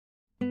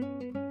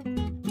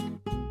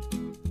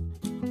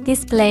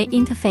Display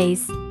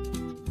interface.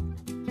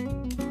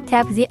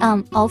 Tap the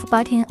on/off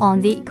button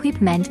on the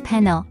equipment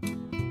panel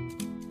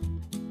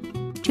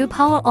to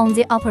power on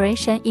the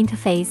operation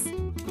interface.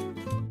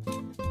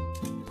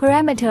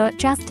 Parameter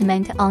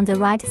adjustment on the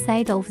right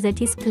side of the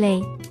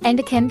display,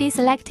 and can be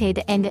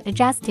selected and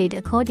adjusted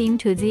according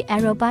to the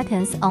arrow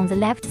buttons on the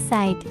left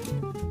side.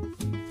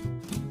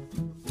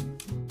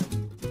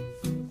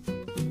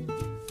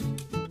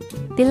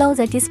 Below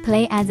the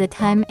display are the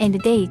time and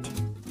date,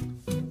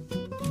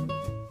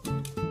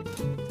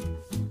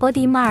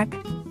 body mark,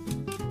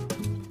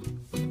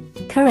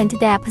 current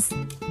depth,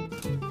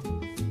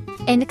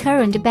 and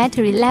current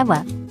battery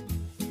level.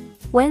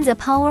 When the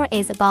power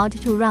is about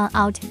to run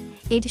out,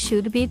 it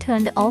should be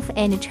turned off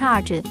and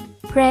charged.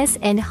 Press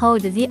and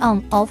hold the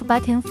on/off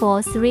button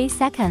for 3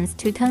 seconds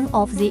to turn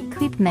off the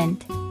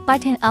equipment.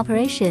 Button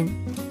operation.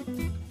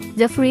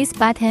 The freeze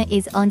button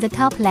is on the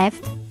top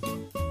left.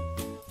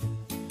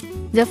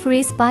 The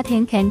freeze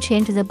button can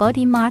change the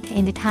body mark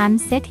and time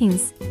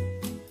settings.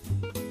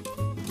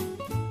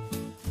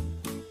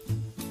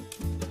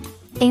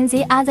 In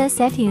the other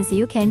settings,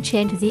 you can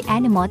change the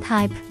animal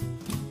type,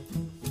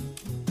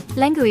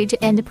 language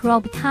and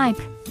probe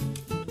type.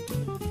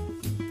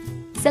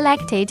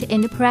 Select it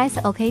and press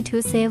OK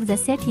to save the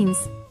settings.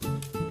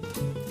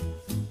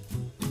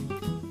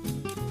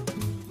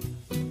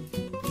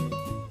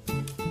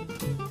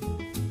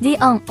 The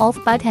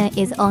on/off button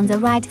is on the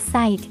right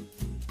side,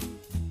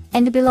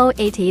 and below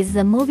it is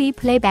the movie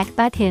playback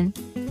button,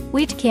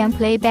 which can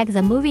play back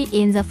the movie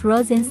in the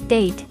frozen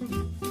state.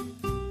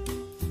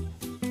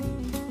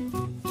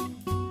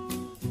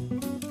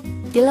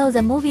 Below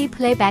the movie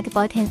playback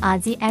button are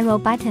the arrow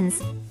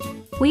buttons,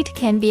 which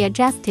can be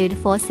adjusted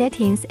for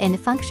settings and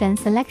function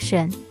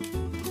selection.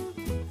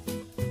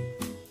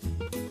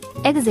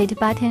 Exit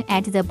button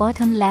at the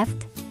bottom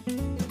left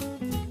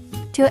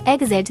to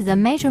exit the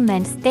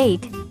measurement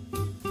state.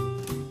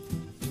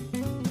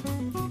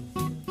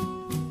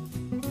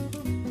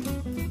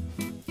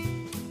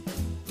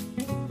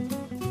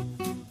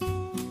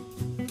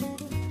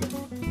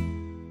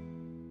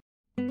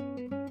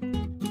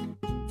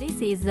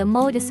 This is the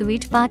mode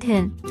switch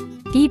button.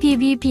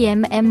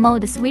 DPVPMM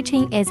mode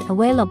switching is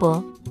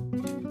available.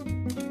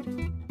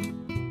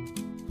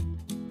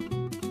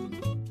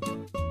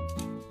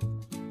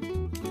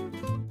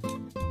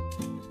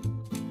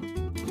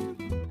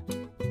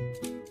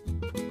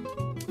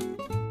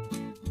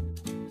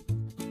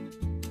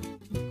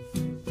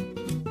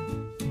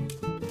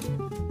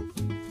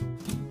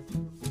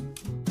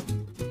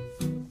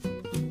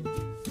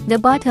 The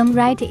bottom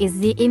right is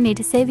the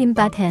image saving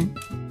button.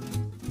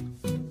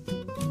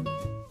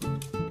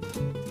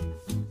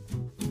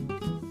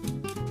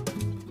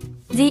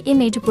 The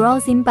image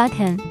browsing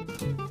button.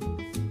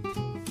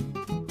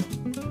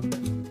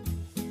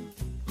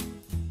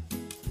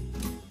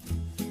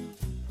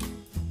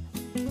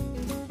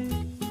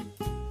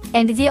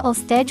 And the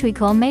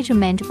obstetrical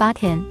measurement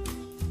button.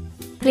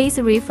 Please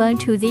refer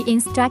to the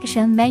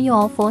instruction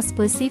manual for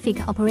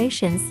specific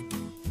operations.